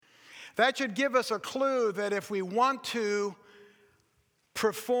That should give us a clue that if we want to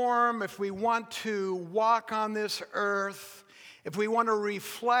perform, if we want to walk on this earth, if we want to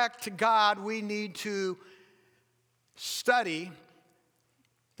reflect God, we need to study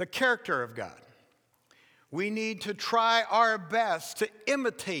the character of God. We need to try our best to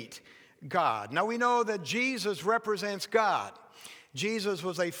imitate God. Now we know that Jesus represents God. Jesus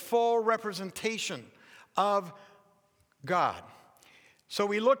was a full representation of God. So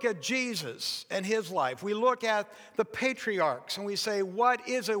we look at Jesus and his life. We look at the patriarchs and we say, what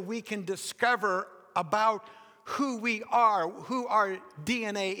is it we can discover about who we are, who our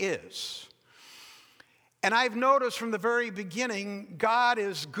DNA is? And I've noticed from the very beginning, God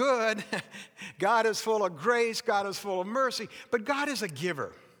is good, God is full of grace, God is full of mercy, but God is a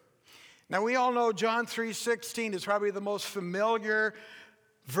giver. Now we all know John 3:16 is probably the most familiar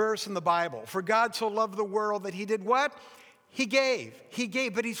verse in the Bible. For God so loved the world that he did what? He gave,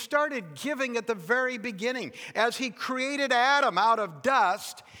 but he started giving at the very beginning. As he created Adam out of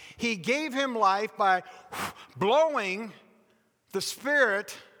dust, he gave him life by blowing the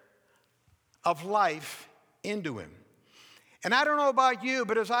spirit of life into him. And I don't know about you,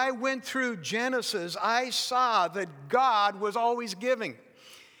 but as I went through Genesis, I saw that God was always giving.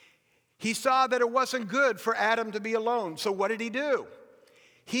 He saw that it wasn't good for Adam to be alone. So what did he do?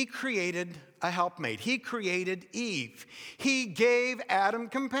 He created a helpmate. He created Eve. He gave Adam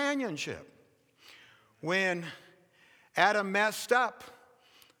companionship. When Adam messed up,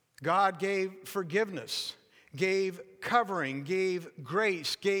 God gave forgiveness, gave covering, gave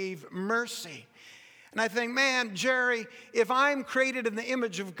grace, gave mercy. And I think, man, Jerry, if I'm created in the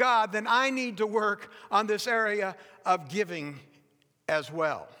image of God, then I need to work on this area of giving as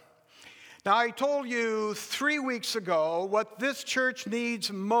well. Now, I told you 3 weeks ago what this church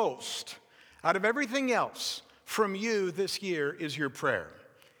needs most out of everything else from you this year is your prayer.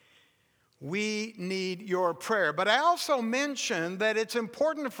 We need your prayer. But I also mentioned that it's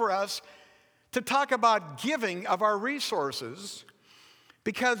important for us to talk about giving of our resources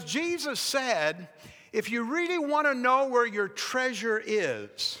because Jesus said, if you really want to know where your treasure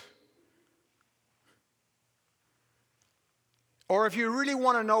is, or if you really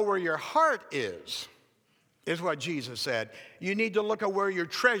want to know where your heart is what Jesus said, you need to look at where your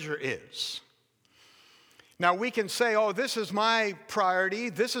treasure is. Now we can say, oh, this is my priority,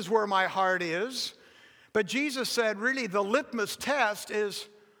 this is where my heart is. But Jesus said, really, the litmus test is,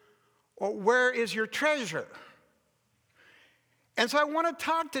 well, where is your treasure? And so I want to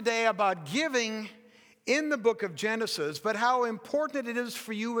talk today about giving in the book of Genesis, but how important it is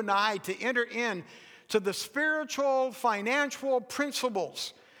for you and I to enter in to the spiritual, financial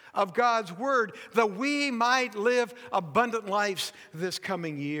principles of God's word that we might live abundant lives this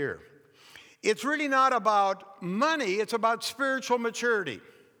coming year. It's really not about money, it's about spiritual maturity.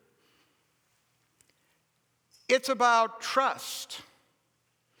 It's about trust.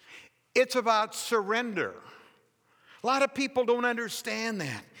 It's about surrender. A lot of people don't understand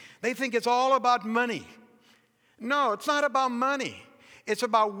that. They think it's all about money. No, it's not about money. It's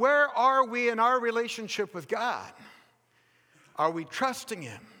about where are we in our relationship with God? Are we trusting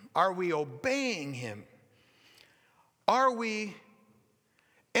him? Are we obeying him? Are we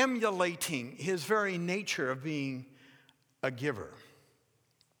emulating his very nature of being a giver?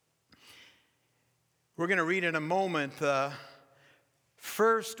 We're going to read in a moment the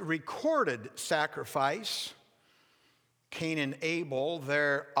first recorded sacrifice, Cain and Abel,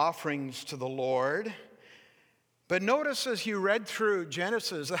 their offerings to the Lord. But notice as you read through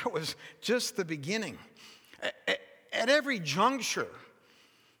Genesis, that was just the beginning. At every juncture,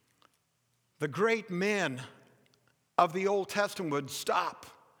 the great men of the Old Testament would stop,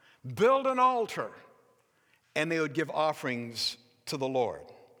 build an altar, and they would give offerings to the Lord.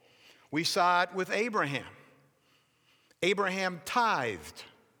 We saw it with Abraham. Abraham tithed.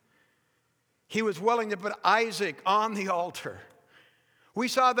 He was willing to put Isaac on the altar. We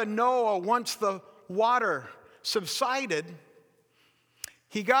saw that Noah, once the water subsided,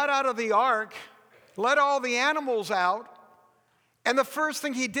 he got out of the ark, let all the animals out, and the first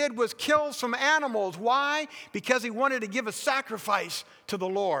thing he did was kill some animals. Why? Because he wanted to give a sacrifice to the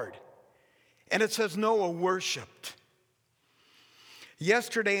Lord. And it says Noah worshiped.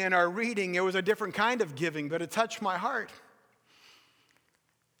 Yesterday in our reading, it was a different kind of giving, but it touched my heart.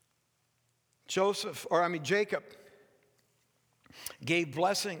 Jacob gave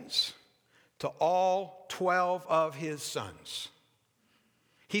blessings to all 12 of his sons.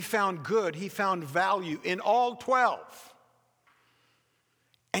 He found good, he found value in all 12.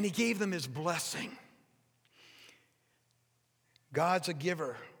 And he gave them his blessing. God's a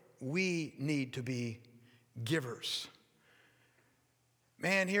giver. We need to be givers.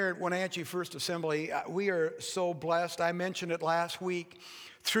 Man, here at Wenatchee First Assembly, we are so blessed. I mentioned it last week.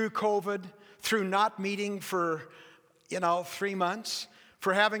 Through COVID, through not meeting for, 3 months,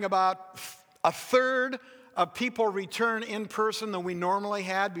 for having about a third of people return in person than we normally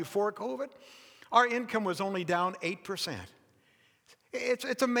had before COVID, our income was only down 8%.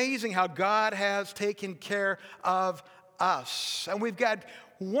 It's amazing how God has taken care of us. And we've got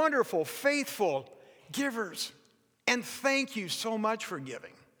wonderful, faithful givers. And thank you so much for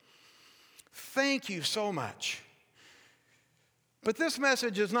giving. Thank you so much. But this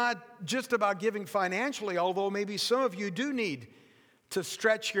message is not just about giving financially, although maybe some of you do need to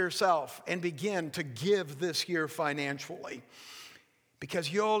stretch yourself and begin to give this year financially,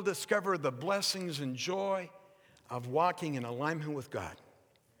 because you'll discover the blessings and joy of walking in alignment with God.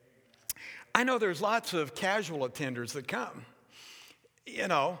 I know there's lots of casual attenders that come,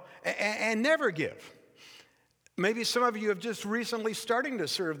 and never give. Maybe some of you have just recently starting to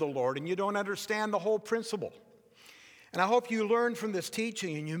serve the Lord and you don't understand the whole principle. And I hope you learn from this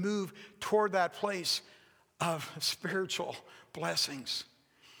teaching and you move toward that place of spiritual blessings.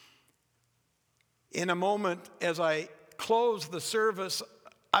 In a moment, as I close the service,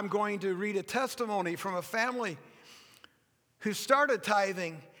 I'm going to read a testimony from a family who started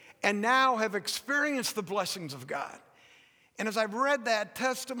tithing and now have experienced the blessings of God. And as I've read that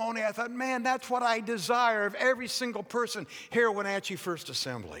testimony, I thought, man, that's what I desire of every single person here at Wenatchee First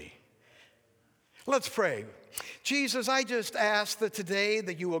Assembly. Let's pray. Jesus, I just ask that today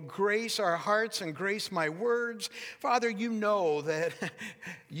that you will grace our hearts and grace my words. Father, you know that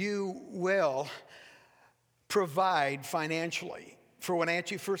you will provide financially for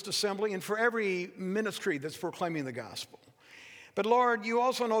Wenatchee First Assembly and for every ministry that's proclaiming the gospel. But Lord, you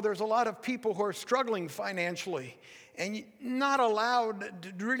also know there's a lot of people who are struggling financially and not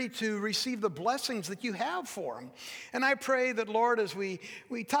allowed really to receive the blessings that you have for them. And I pray that, Lord, as we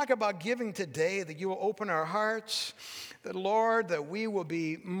talk about giving today, that you will open our hearts, that, Lord, that we will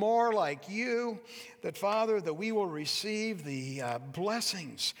be more like you, that, Father, that we will receive the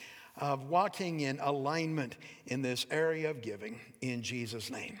blessings of walking in alignment in this area of giving. In Jesus'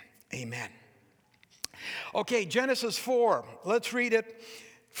 name, amen. Okay, Genesis 4. Let's read it.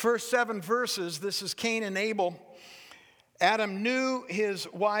 First 7 verses. This is Cain and Abel. Adam knew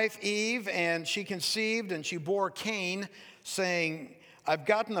his wife Eve, and she conceived, and she bore Cain, saying, I've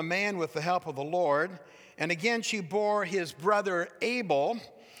gotten a man with the help of the Lord. And again she bore his brother Abel.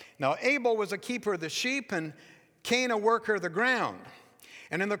 Now Abel was a keeper of the sheep, and Cain a worker of the ground.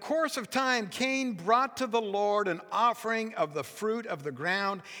 And in the course of time, Cain brought to the Lord an offering of the fruit of the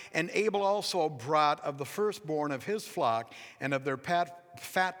ground, and Abel also brought of the firstborn of his flock and of their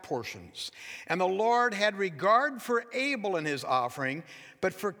fat portions. And the Lord had regard for Abel and his offering,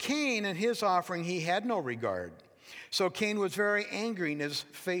 but for Cain and his offering he had no regard. So Cain was very angry, and his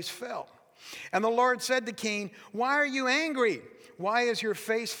face fell. And the Lord said to Cain, why are you angry? Why is your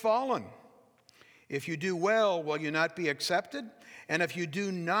face fallen? If you do well, will you not be accepted? And if you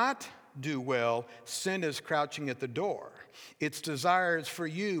do not do well, sin is crouching at the door. Its desire is for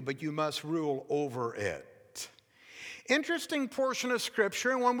you, but you must rule over it. Interesting portion of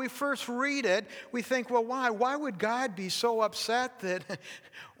Scripture, and when we first read it, we think, well, why? Why would God be so upset that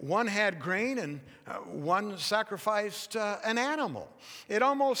one had grain and one sacrificed an animal? It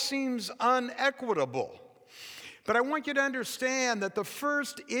almost seems unequitable. But I want you to understand that the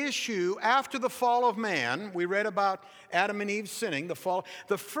first issue after the fall of man, we read about Adam and Eve sinning, the fall.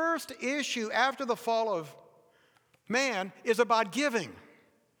 The first issue after the fall of man is about giving.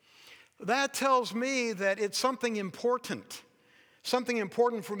 That tells me that it's something important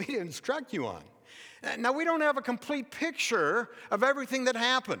for me to instruct you on. Now, we don't have a complete picture of everything that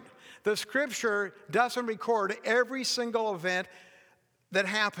happened. The Scripture doesn't record every single event that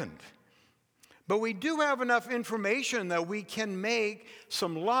happened. But we do have enough information that we can make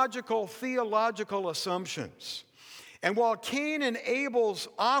some logical, theological assumptions. And while Cain and Abel's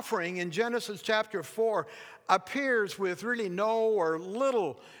offering in Genesis chapter 4 appears with really no or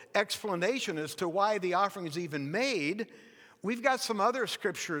little explanation as to why the offering is even made, we've got some other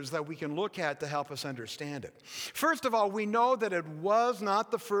scriptures that we can look at to help us understand it. First of all, we know that it was not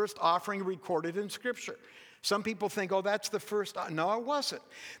the first offering recorded in Scripture. Some people think, oh, that's the first. No, it wasn't.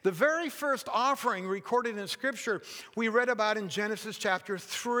 The very first offering recorded in Scripture we read about in Genesis chapter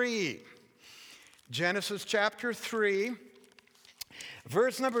 3. Genesis chapter 3,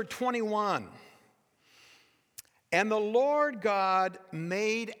 verse number 21. And the Lord God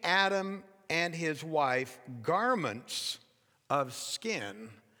made Adam and his wife garments of skin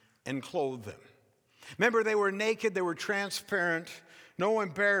and clothed them. Remember, they were naked, they were transparent, no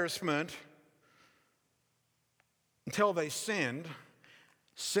embarrassment until they sinned.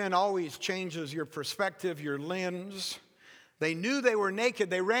 Sin always changes your perspective, your lens. They knew they were naked.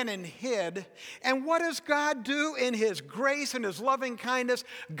 They ran and hid. And what does God do in His grace and His loving kindness?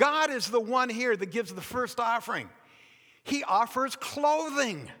 God is the one here that gives the first offering. He offers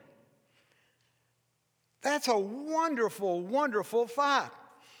clothing. That's a wonderful, wonderful thought.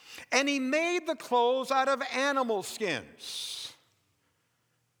 And He made the clothes out of animal skins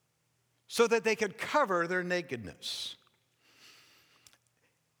so that they could cover their nakedness.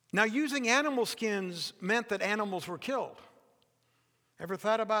 Now, using animal skins meant that animals were killed. Ever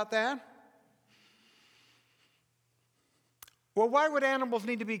thought about that? Well, why would animals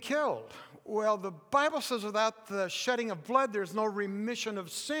need to be killed? Well, the Bible says without the shedding of blood, there's no remission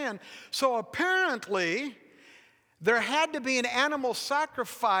of sin. So apparently, there had to be an animal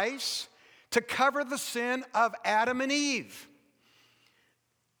sacrifice to cover the sin of Adam and Eve.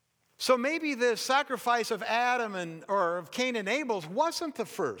 So maybe the sacrifice of or of Cain and Abel's wasn't the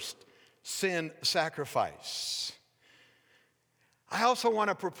first sin sacrifice. I also want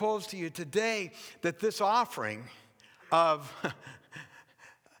to propose to you today that this offering of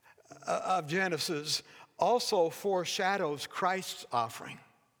Genesis also foreshadows Christ's offering,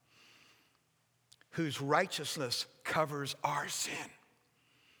 whose righteousness covers our sin.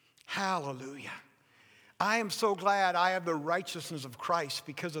 Hallelujah. I am so glad I have the righteousness of Christ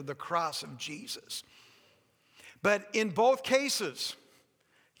because of the cross of Jesus. But in both cases,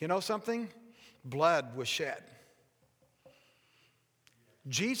 you know something? Blood was shed.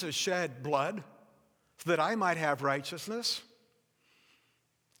 Jesus shed blood so that I might have righteousness.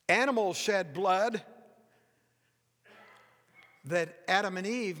 Animals shed blood that Adam and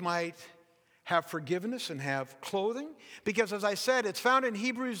Eve might have forgiveness and have clothing. Because as I said, it's found in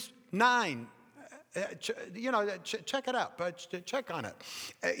Hebrews 9. Check it out, but check on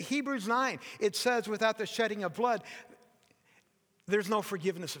it. Hebrews 9, it says, without the shedding of blood, there's no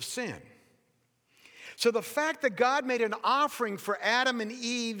forgiveness of sin. So the fact that God made an offering for Adam and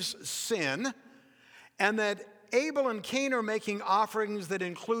Eve's sin, and that Abel and Cain are making offerings that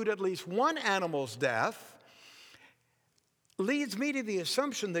include at least one animal's death, leads me to the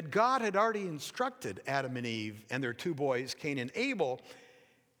assumption that God had already instructed Adam and Eve and their two boys, Cain and Abel,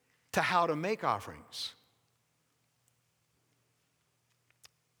 to how to make offerings.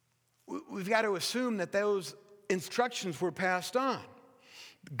 We've got to assume that those instructions were passed on.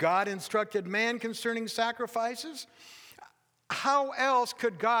 God instructed man concerning sacrifices. How else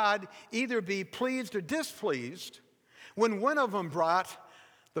could God either be pleased or displeased when one of them brought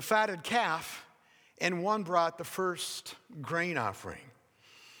the fatted calf and one brought the first grain offering?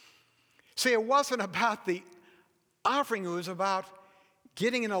 See, it wasn't about the offering, it was about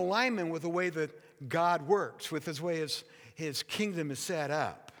getting in alignment with the way that God works, with his way his kingdom is set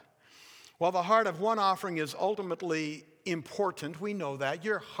up. While the heart of one offering is ultimately important, we know that.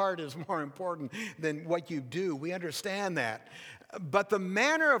 Your heart is more important than what you do. We understand that. But the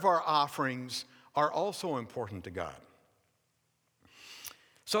manner of our offerings are also important to God.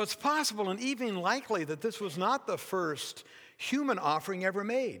 So it's possible and even likely that this was not the first human offering ever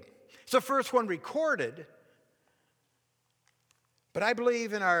made. It's the first one recorded. But I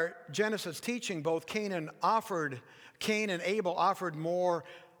believe in our Genesis teaching, both Cain and Abel offered more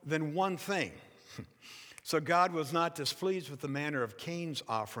than one thing. So God was not displeased with the manner of Cain's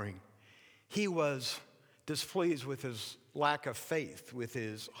offering. He was displeased with his lack of faith, with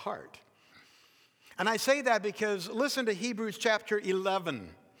his heart. And I say that because listen to Hebrews chapter 11.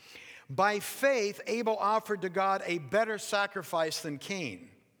 By faith, Abel offered to God a better sacrifice than Cain.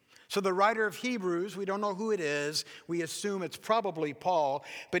 So the writer of Hebrews, we don't know who it is. We assume it's probably Paul.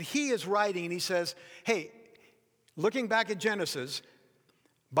 But he is writing and he says, hey, looking back at Genesis,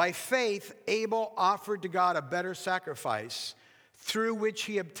 by faith, Abel offered to God a better sacrifice through which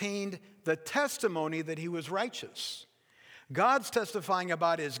he obtained the testimony that he was righteous. God's testifying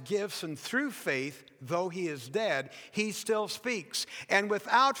about his gifts, and through faith, though he is dead, he still speaks. And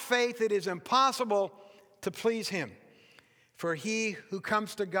without faith, it is impossible to please him. For he who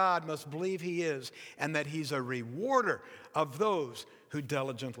comes to God must believe he is, and that he's a rewarder of those who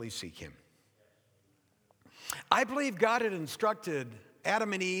diligently seek him. I believe God had instructed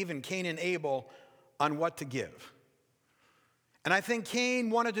Adam and Eve and Cain and Abel on what to give. And I think Cain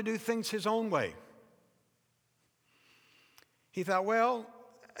wanted to do things his own way. He thought, well,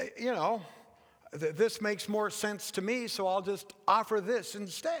 this makes more sense to me, so I'll just offer this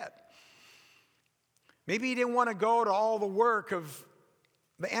instead. Maybe he didn't want to go to all the work of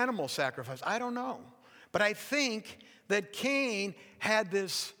the animal sacrifice. I don't know. But I think that Cain had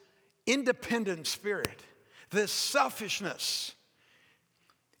this independent spirit, this selfishness.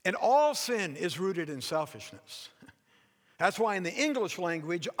 And all sin is rooted in selfishness. That's why in the English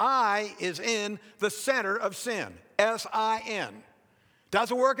language, I is in the center of sin. S-I-N.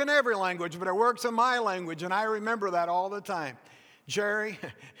 Doesn't work in every language, but it works in my language, and I remember that all the time. Jerry,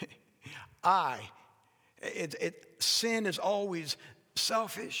 sin is always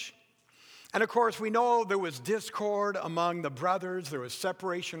selfish. And of course, we know there was discord among the brothers. There was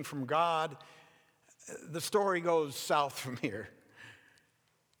separation from God. The story goes south from here.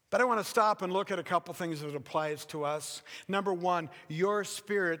 But I want to stop and look at a couple things that applies to us. Number one, your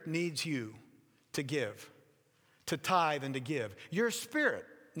spirit needs you to give, to tithe and to give. Your spirit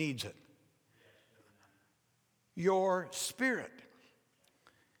needs it. Your spirit.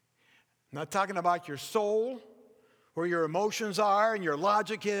 I'm not talking about your soul, where your emotions are and your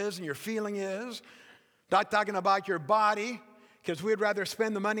logic is and your feeling is. Not talking about your body, because we'd rather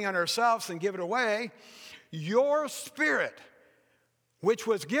spend the money on ourselves than give it away. Your spirit, which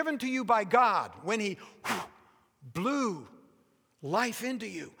was given to you by God when He blew life into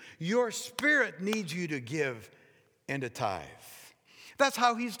you. Your spirit needs you to give and to tithe. That's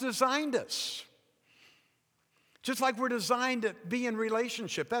how He's designed us. Just like we're designed to be in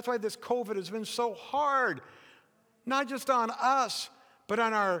relationship. That's why this COVID has been so hard. Not just on us, but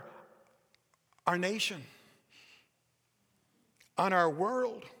on our nation, on our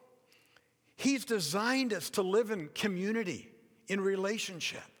world. He's designed us to live in community, in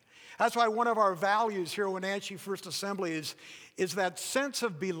relationship. That's why one of our values here at Wenatchee First Assembly is that sense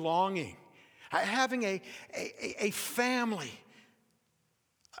of belonging, having a family,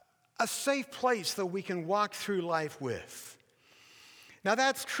 a safe place that we can walk through life with. Now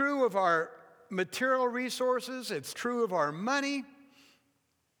that's true of our material resources, it's true of our money.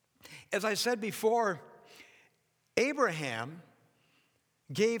 As I said before, Abraham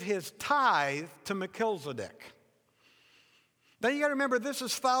gave his tithe to Melchizedek. Now you got to remember, this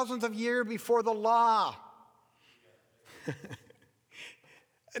is thousands of years before the law.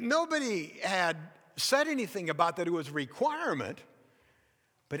 Nobody had said anything about that it was a requirement,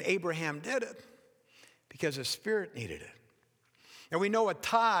 but Abraham did it because his spirit needed it. And we know a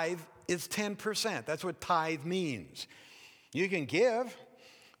tithe is 10%. That's what tithe means. You can give,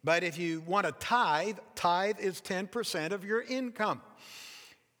 but if you want a tithe is 10% of your income.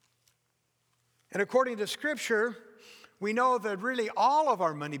 And according to Scripture, we know that really all of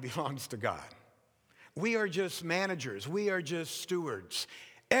our money belongs to God. We are just managers. We are just stewards.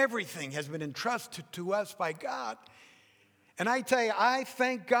 Everything has been entrusted to us by God. And I tell you, I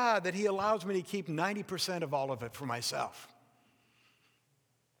thank God that He allows me to keep 90% of all of it for myself.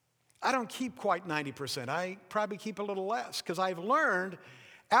 I don't keep quite 90%. I probably keep a little less because I've learned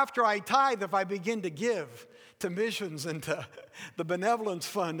after I tithe, if I begin to give to missions and to the benevolence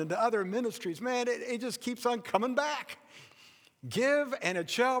fund and to other ministries, man, it just keeps on coming back. Give and it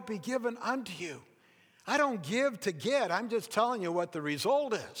shall be given unto you. I don't give to get. I'm just telling you what the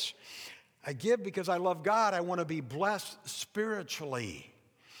result is. I give because I love God. I want to be blessed spiritually.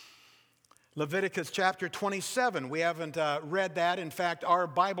 Leviticus chapter 27. We haven't read that. In fact, our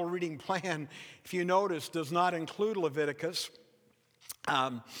Bible reading plan, if you notice, does not include Leviticus.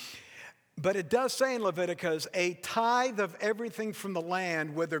 But it does say in Leviticus, a tithe of everything from the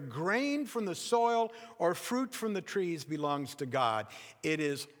land, whether grain from the soil or fruit from the trees, belongs to God. It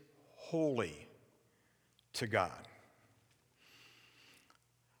is holy to God.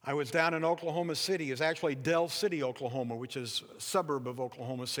 I was down in Oklahoma City. It's actually Del City, Oklahoma, which is a suburb of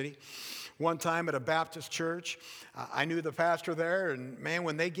Oklahoma City. One time at a Baptist church, I knew the pastor there, and man,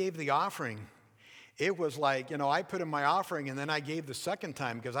 when they gave the offering, it was like, I put in my offering and then I gave the second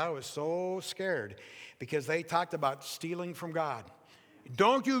time because I was so scared because they talked about stealing from God.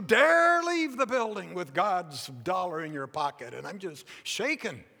 Don't you dare leave the building with God's dollar in your pocket. And I'm just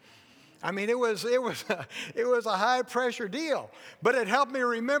shaking. I mean, it was a high pressure deal, but it helped me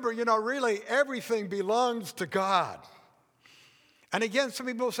remember, really everything belongs to God. And again, some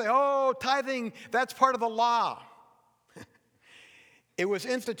people say, oh, tithing, that's part of the law. It was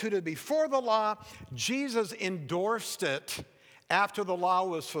instituted before the law. Jesus endorsed it after the law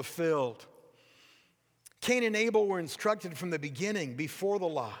was fulfilled. Cain and Abel were instructed from the beginning, before the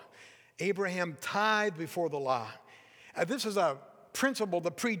law. Abraham tithed before the law. This is a principle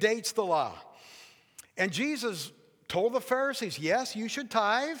that predates the law. And Jesus told the Pharisees, yes, you should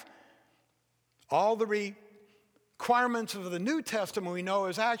tithe. All the requirements of the New Testament we know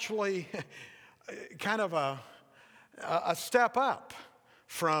is actually kind of a step up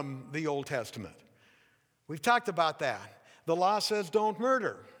from the Old Testament. We've talked about that. The law says don't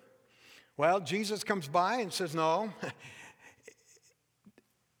murder. Well, Jesus comes by and says, no,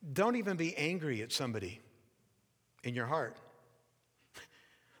 don't even be angry at somebody in your heart.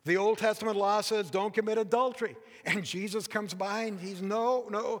 The Old Testament law says don't commit adultery. And Jesus comes by and he's,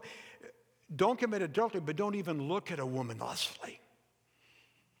 no, don't commit adultery, but don't even look at a woman lustfully.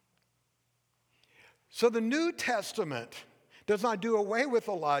 So the New Testament does not do away with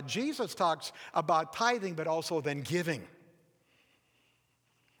the law. Jesus talks about tithing, but also then giving.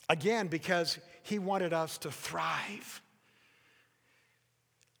 Again, because he wanted us to thrive.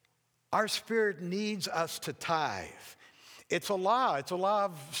 Our spirit needs us to tithe. It's a law. It's a law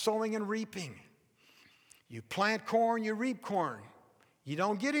of sowing and reaping. You plant corn, you reap corn. You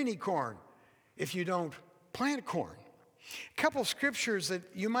don't get any corn if you don't plant corn. A couple scriptures that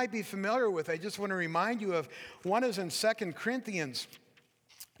you might be familiar with, I just want to remind you of. One is in 2 Corinthians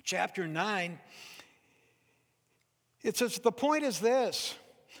chapter 9. It says, the point is this: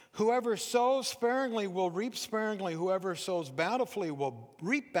 whoever sows sparingly will reap sparingly. Whoever sows bountifully will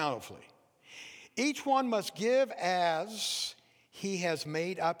reap bountifully. Each one must give as he has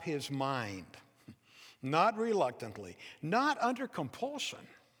made up his mind, not reluctantly, not under compulsion.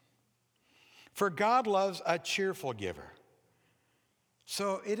 For God loves a cheerful giver.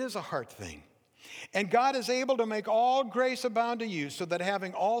 So it is a heart thing. And God is able to make all grace abound to you, so that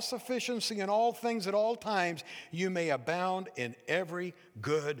having all sufficiency in all things at all times, you may abound in every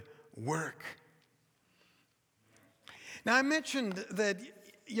good work. Now, I mentioned that,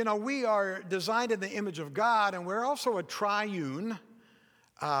 we are designed in the image of God, and we're also a triune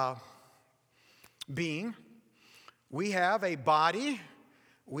being. We have a body,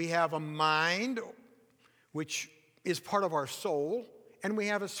 we have a mind, which is part of our soul, and we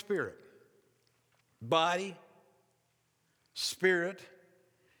have a spirit. Body, spirit,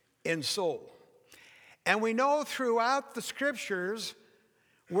 and soul. And we know throughout the scriptures,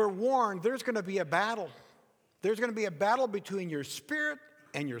 we're warned there's going to be a battle. There's going to be a battle between your spirit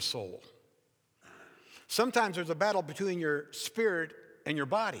and your soul. Sometimes there's a battle between your spirit and your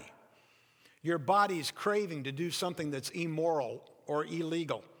body. Your body's craving to do something that's immoral or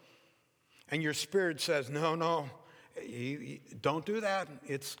illegal. And your spirit says, no, don't do that.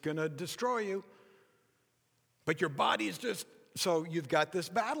 It's going to destroy you. But your body's just, so you've got this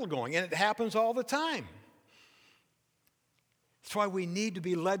battle going. And it happens all the time. That's why we need to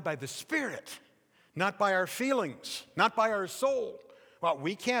be led by the Spirit, not by our feelings, not by our soul. Well,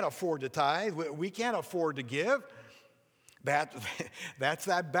 we can't afford to tithe. We can't afford to give. That's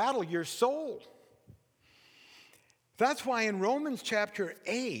that battle, your soul. That's why in Romans chapter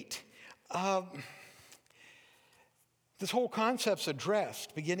 8, this whole concept's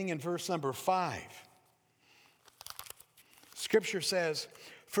addressed, beginning in verse number 5. Scripture says,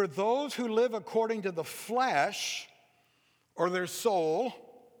 for those who live according to the flesh, or their soul,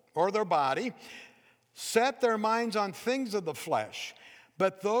 or their body, set their minds on things of the flesh.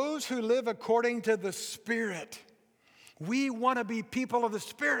 But those who live according to the Spirit, we want to be people of the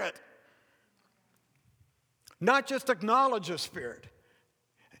Spirit. Not just acknowledge the Spirit.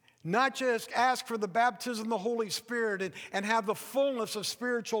 Not just ask for the baptism of the Holy Spirit and have the fullness of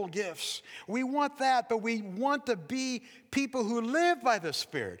spiritual gifts. We want that, but we want to be people who live by the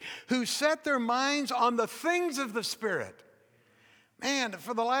Spirit, who set their minds on the things of the Spirit. Man,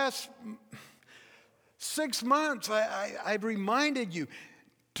 for the last 6 months, I've reminded you,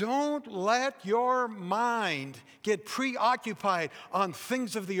 don't let your mind get preoccupied on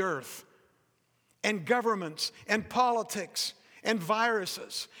things of the earth and governments and politics and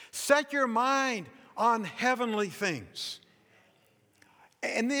viruses. Set your mind on heavenly things.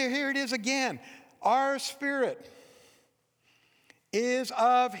 And here it is again. Our spirit is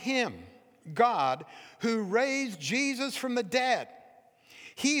of Him, God, who raised Jesus from the dead.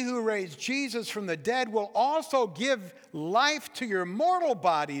 He who raised Jesus from the dead will also give life to your mortal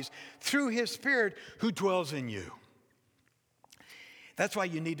bodies through His Spirit who dwells in you. That's why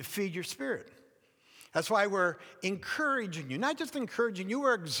you need to feed your spirit. That's why we're encouraging you, not just encouraging you,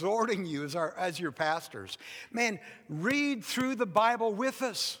 we're exhorting you as your pastors. Man, read through the Bible with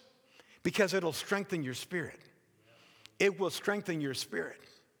us because it'll strengthen your spirit. It will strengthen your spirit.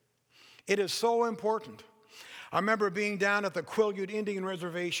 It is so important. I remember being down at the Quileute Indian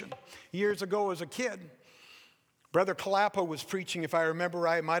Reservation years ago as a kid. Brother Kalapa was preaching, if I remember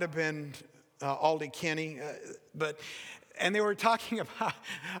right. It might have been Aldi Kenny, and they were talking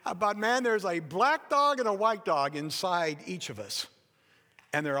about, man, there's a black dog and a white dog inside each of us,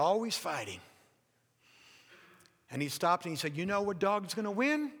 and they're always fighting. And he stopped and he said, you know what dog's going to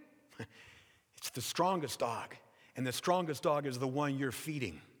win? It's the strongest dog, and the strongest dog is the one you're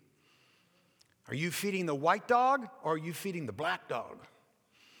feeding. Are you feeding the white dog or are you feeding the black dog?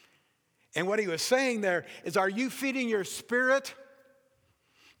 And what he was saying there is, are you feeding your spirit?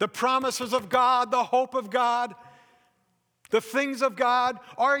 The promises of God, the hope of God? The things of God,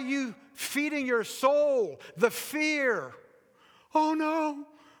 are you feeding your soul the fear? Oh no,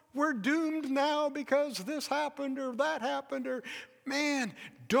 we're doomed now because this happened or that happened, or man,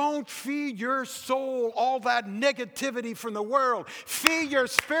 don't feed your soul all that negativity from the world. Feed your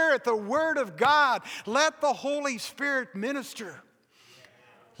spirit the Word of God. Let the Holy Spirit minister.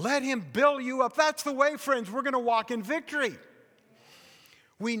 Let Him build you up. That's the way, friends, we're going to walk in victory.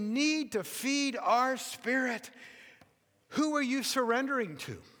 We need to feed our spirit. Who are you surrendering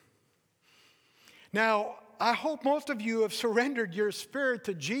to? Now, I hope most of you have surrendered your spirit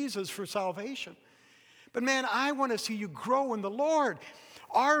to Jesus for salvation. But man, I want to see you grow in the Lord.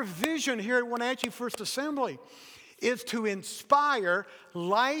 Our vision here at Wenatchee First Assembly is to inspire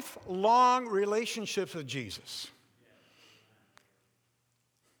lifelong relationships with Jesus.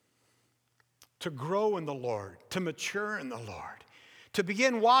 To grow in the Lord, to mature in the Lord, to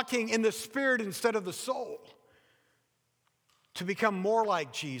begin walking in the Spirit instead of the soul, to become more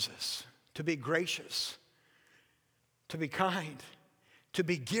like Jesus, to be gracious, to be kind, to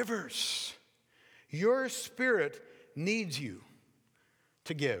be givers. Your spirit needs you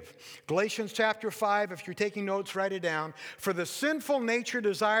to give. Galatians chapter 5, if you're taking notes, write it down. For the sinful nature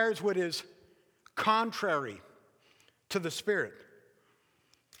desires what is contrary to the Spirit.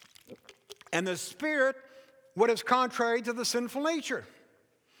 And the Spirit, what is contrary to the sinful nature.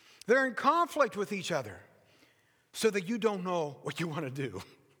 They're in conflict with each other so that you don't know what you want to do.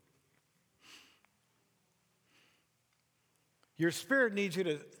 Your spirit needs you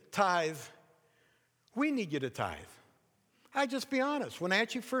to tithe. We need you to tithe. I just be honest.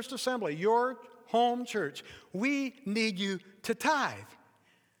 Wenatchee First Assembly, your home church, we need you to tithe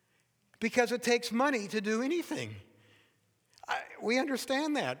because it takes money to do anything. We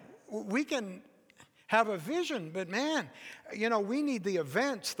understand that. We can have a vision, but man, we need the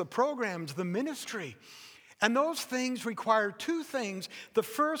events, the programs, the ministry. And those things require two things. The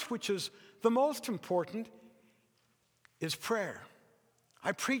first, which is the most important, is prayer.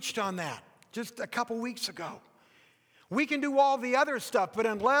 I preached on that just a couple weeks ago. We can do all the other stuff, but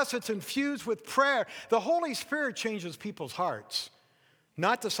unless it's infused with prayer, the Holy Spirit changes people's hearts,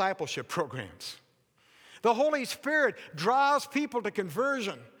 not discipleship programs. The Holy Spirit draws people to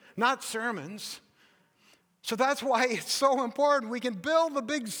conversion, not sermons. So that's why it's so important. We can build the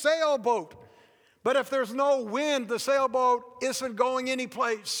big sailboat, but if there's no wind, the sailboat isn't going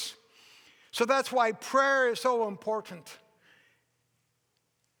anyplace. So that's why prayer is so important.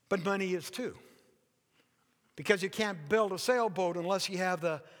 But money is too. Because you can't build a sailboat unless you have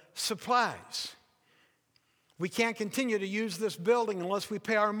the supplies. We can't continue to use this building unless we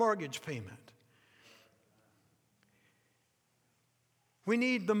pay our mortgage payment. We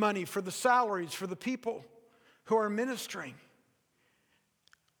need the money for the salaries for the people who are ministering.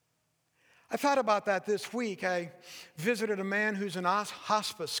 I thought about that this week. I visited a man who's in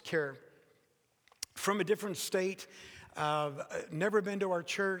hospice care from a different state, never been to our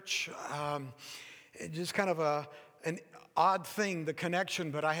church. Just kind of an odd thing, the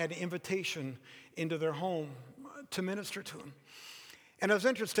connection, but I had an invitation into their home to minister to him. And it was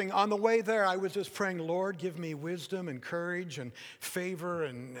interesting. On the way there, I was just praying, Lord, give me wisdom and courage and favor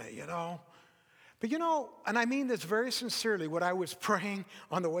and, But and I mean this very sincerely, what I was praying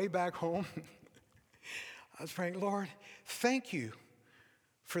on the way back home, I was praying, Lord, thank you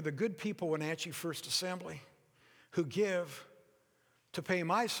for the good people in Wenatchee First Assembly who give to pay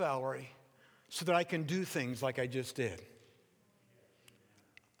my salary so that I can do things like I just did.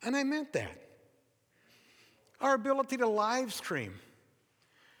 And I meant that. Our ability to live stream.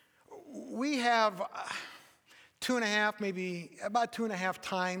 We have 2.5, maybe about 2.5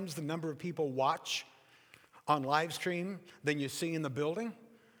 times the number of people watch on live stream than you see in the building.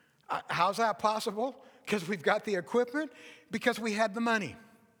 How's that possible? Because we've got the equipment, because we had the money.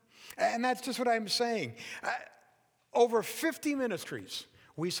 And that's just what I'm saying. Over 50 ministries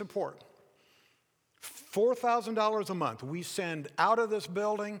we support. $4,000 a month we send out of this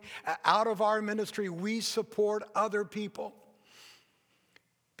building, out of our ministry. We support other people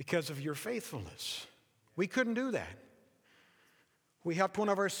because of your faithfulness. We couldn't do that. We helped one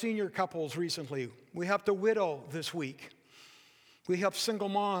of our senior couples recently. We helped a widow this week. We helped single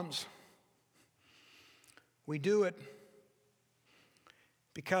moms. We do it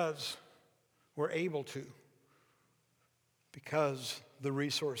because we're able to, because the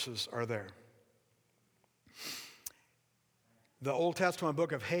resources are there. The Old Testament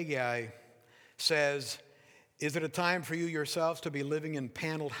book of Haggai says, is it a time for you yourselves to be living in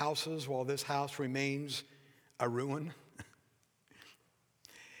paneled houses while this house remains a ruin?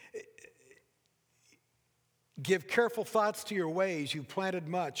 Give careful thoughts to your ways. You planted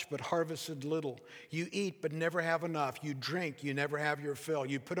much, but harvested little. You eat, but never have enough. You drink, you never have your fill.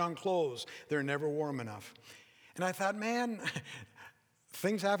 You put on clothes, they're never warm enough. And I thought, man,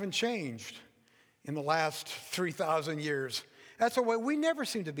 things haven't changed in the last 3,000 years. That's the way we never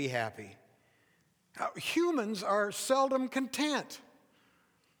seem to be happy. Humans are seldom content.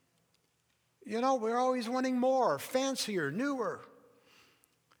 You know, we're always wanting more, fancier, newer.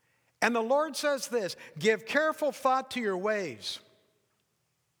 And the Lord says this, give careful thought to your ways.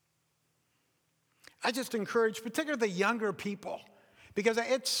 I just encourage, particularly the younger people, because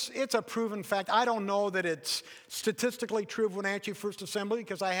it's a proven fact. I don't know that it's statistically true of Wenatchee First Assembly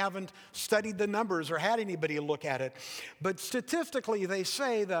because I haven't studied the numbers or had anybody look at it. But statistically, they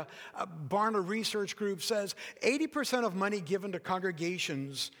say, the Barna Research Group says 80% of money given to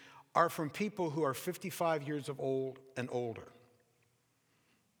congregations are from people who are 55 years old and older.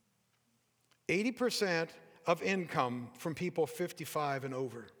 80% of income from people 55 and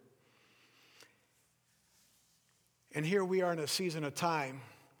over. And here we are in a season of time.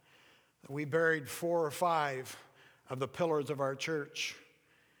 We buried 4 or 5 of the pillars of our church.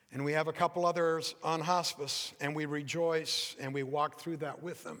 And we have a couple others on hospice. And we rejoice and we walk through that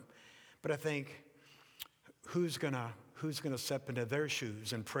with them. But I think, who's gonna step into their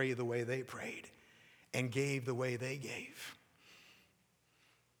shoes and pray the way they prayed and gave the way they gave?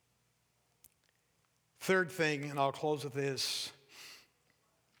 Third thing, and I'll close with this.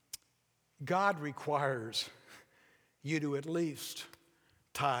 God requires you to at least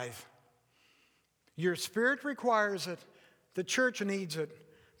tithe. Your spirit requires it. The church needs it.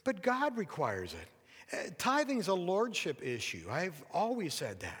 But God requires it. Tithing is a lordship issue. I've always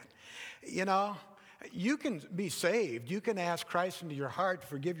said that. You know, you can be saved. You can ask Christ into your heart to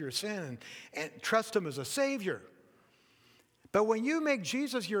forgive your sin and trust Him as a Savior. But when you make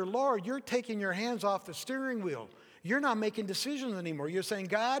Jesus your Lord, you're taking your hands off the steering wheel. You're not making decisions anymore. You're saying,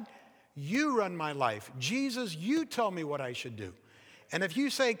 God, you run my life. Jesus, you tell me what I should do. And if you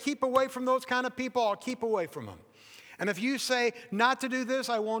say, keep away from those kind of people, I'll keep away from them. And if you say not to do this,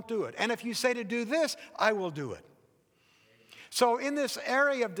 I won't do it. And if you say to do this, I will do it. So in this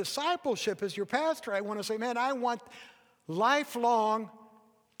area of discipleship, as your pastor, I want to say, man, I want lifelong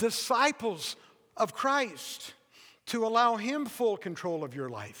disciples of Christ, to allow Him full control of your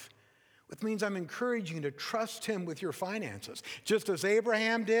life. Which means I'm encouraging you to trust Him with your finances. Just as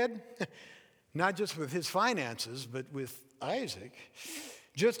Abraham did, not just with his finances, but with Isaac.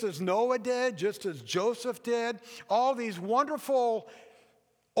 Just as Noah did, just as Joseph did. All these wonderful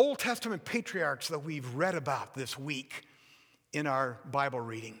Old Testament patriarchs that we've read about this week in our Bible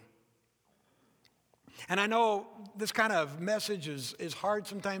reading. And I know this kind of message is hard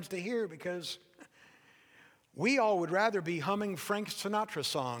sometimes to hear because we all would rather be humming Frank Sinatra's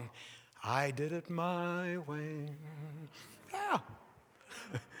song, I did it my way. Yeah.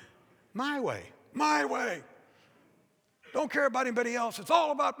 My way. My way. Don't care about anybody else. It's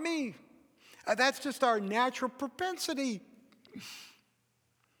all about me. That's just our natural propensity.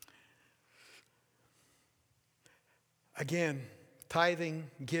 Again,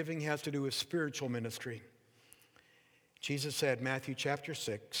 tithing, giving has to do with spiritual ministry. Jesus said, Matthew chapter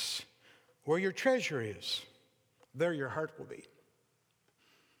 6, where your treasure is, there your heart will be.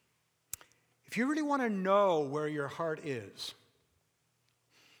 If you really want to know where your heart is,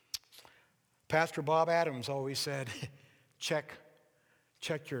 Pastor Bob Adams always said, check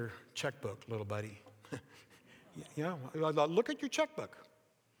your checkbook, little buddy. You know, look at your checkbook.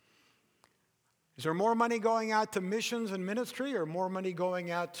 Is there more money going out to missions and ministry or more money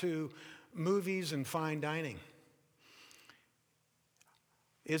going out to movies and fine dining?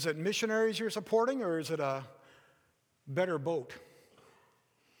 Is it missionaries you're supporting or is it a better boat?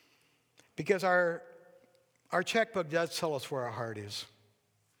 Because our checkbook does tell us where our heart is.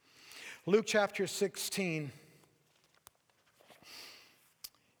 Luke chapter 16,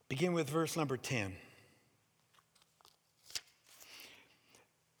 begin with verse number 10.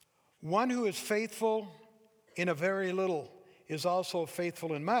 One who is faithful in a very little is also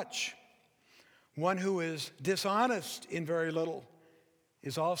faithful in much. One who is dishonest in very little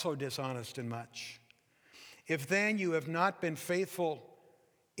is also dishonest in much. If then you have not been faithful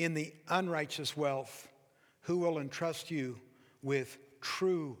in the unrighteous wealth, who will entrust you with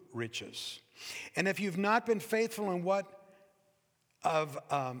true riches? And if you've not been faithful in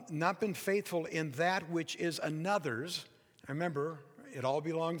not been faithful in that which is another's, remember, it all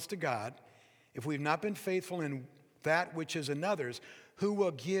belongs to God. If we've not been faithful in that which is another's, who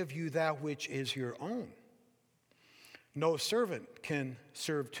will give you that which is your own? No servant can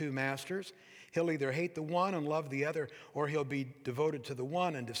serve two masters. He'll either hate the one and love the other, or he'll be devoted to the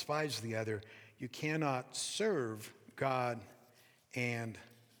one and despise the other. You cannot serve God and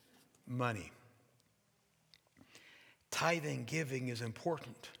money. Tithing, giving is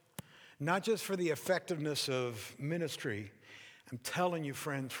important, not just for the effectiveness of ministry. I'm telling you,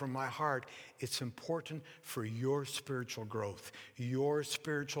 friends, from my heart, it's important for your spiritual growth, your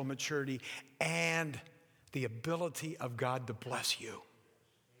spiritual maturity, and the ability of God to bless you.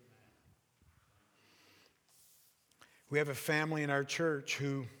 We have a family in our church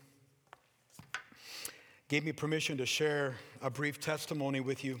who gave me permission to share a brief testimony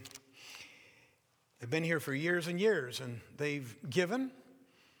with you. They've been here for years and years, and they've given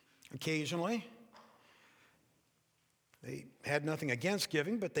occasionally. They had nothing against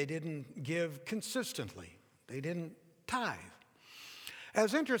giving, but they didn't give consistently. They didn't tithe.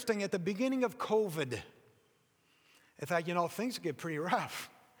 As interesting, at the beginning of COVID, I thought, things get pretty rough.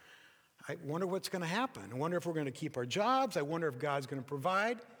 I wonder what's going to happen. I wonder if we're going to keep our jobs. I wonder if God's going to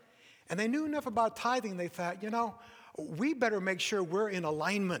provide. And they knew enough about tithing. They thought, we better make sure we're in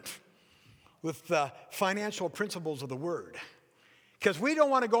alignment with the financial principles of the Word. Because we don't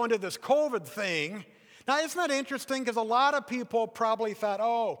want to go into this COVID thing. Now, it's not interesting because a lot of people probably thought,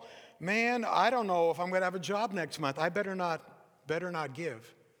 oh, man, I don't know if I'm going to have a job next month. I better not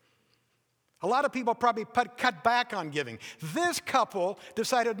give. A lot of people probably cut back on giving. This couple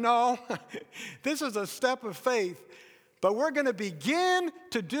decided, no, this is a step of faith, but we're going to begin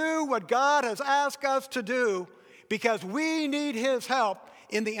to do what God has asked us to do because we need His help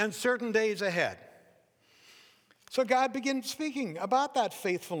in the uncertain days ahead. So God began speaking about that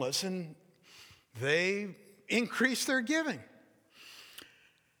faithfulness, and they increased their giving.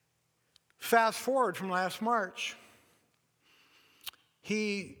 Fast forward from last March,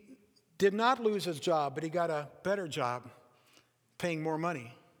 he did not lose his job, but he got a better job, paying more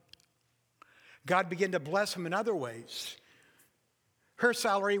money. God began to bless him in other ways. Her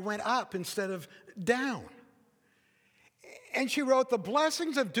salary went up instead of down. And she wrote, the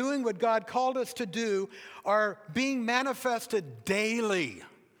blessings of doing what God called us to do are being manifested daily,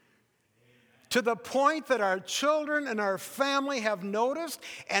 to the point that our children and our family have noticed,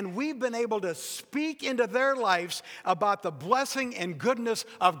 and we've been able to speak into their lives about the blessing and goodness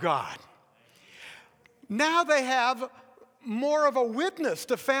of God. Now they have more of a witness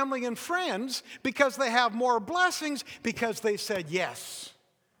to family and friends because they have more blessings because they said yes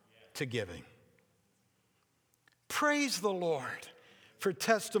to giving. Praise the Lord for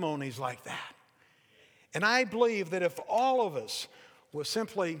testimonies like that. And I believe that if all of us will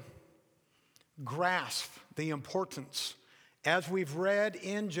simply grasp the importance, as we've read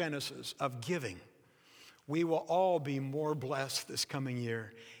in Genesis, of giving, we will all be more blessed this coming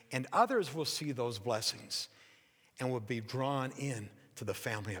year, and others will see those blessings and will be drawn in to the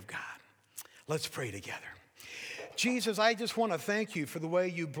family of God. Let's pray together. Jesus, I just want to thank you for the way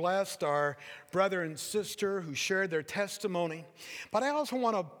you blessed our brother and sister who shared their testimony. But I also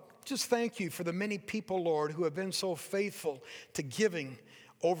want to just thank you for the many people, Lord, who have been so faithful to giving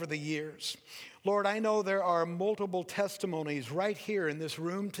over the years. Lord, I know there are multiple testimonies right here in this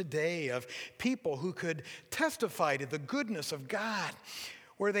room today of people who could testify to the goodness of God,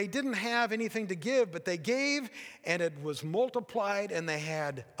 where they didn't have anything to give, but they gave and it was multiplied and they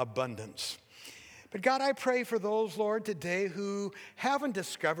had abundance. But God, I pray for those, Lord, today who haven't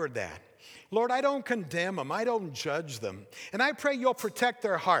discovered that. Lord, I don't condemn them. I don't judge them. And I pray you'll protect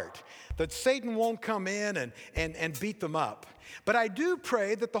their heart, that Satan won't come in and beat them up. But I do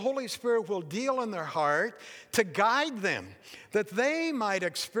pray that the Holy Spirit will deal in their heart to guide them, that they might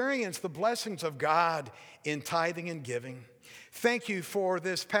experience the blessings of God in tithing and giving. Thank you for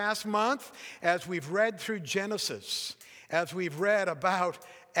this past month as we've read through Genesis, as we've read about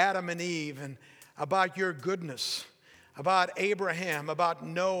Adam and Eve and about your goodness, about Abraham, about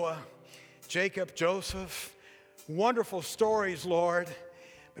Noah, Jacob, Joseph. Wonderful stories, Lord.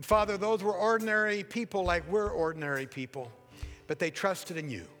 But Father, those were ordinary people like we're ordinary people, but they trusted in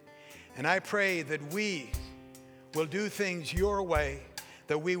you. And I pray that we will do things your way,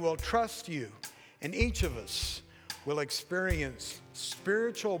 that we will trust you, and each of us will experience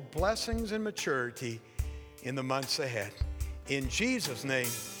spiritual blessings and maturity in the months ahead. In Jesus' name,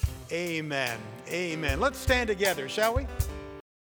 amen. Amen. Let's stand together, shall we?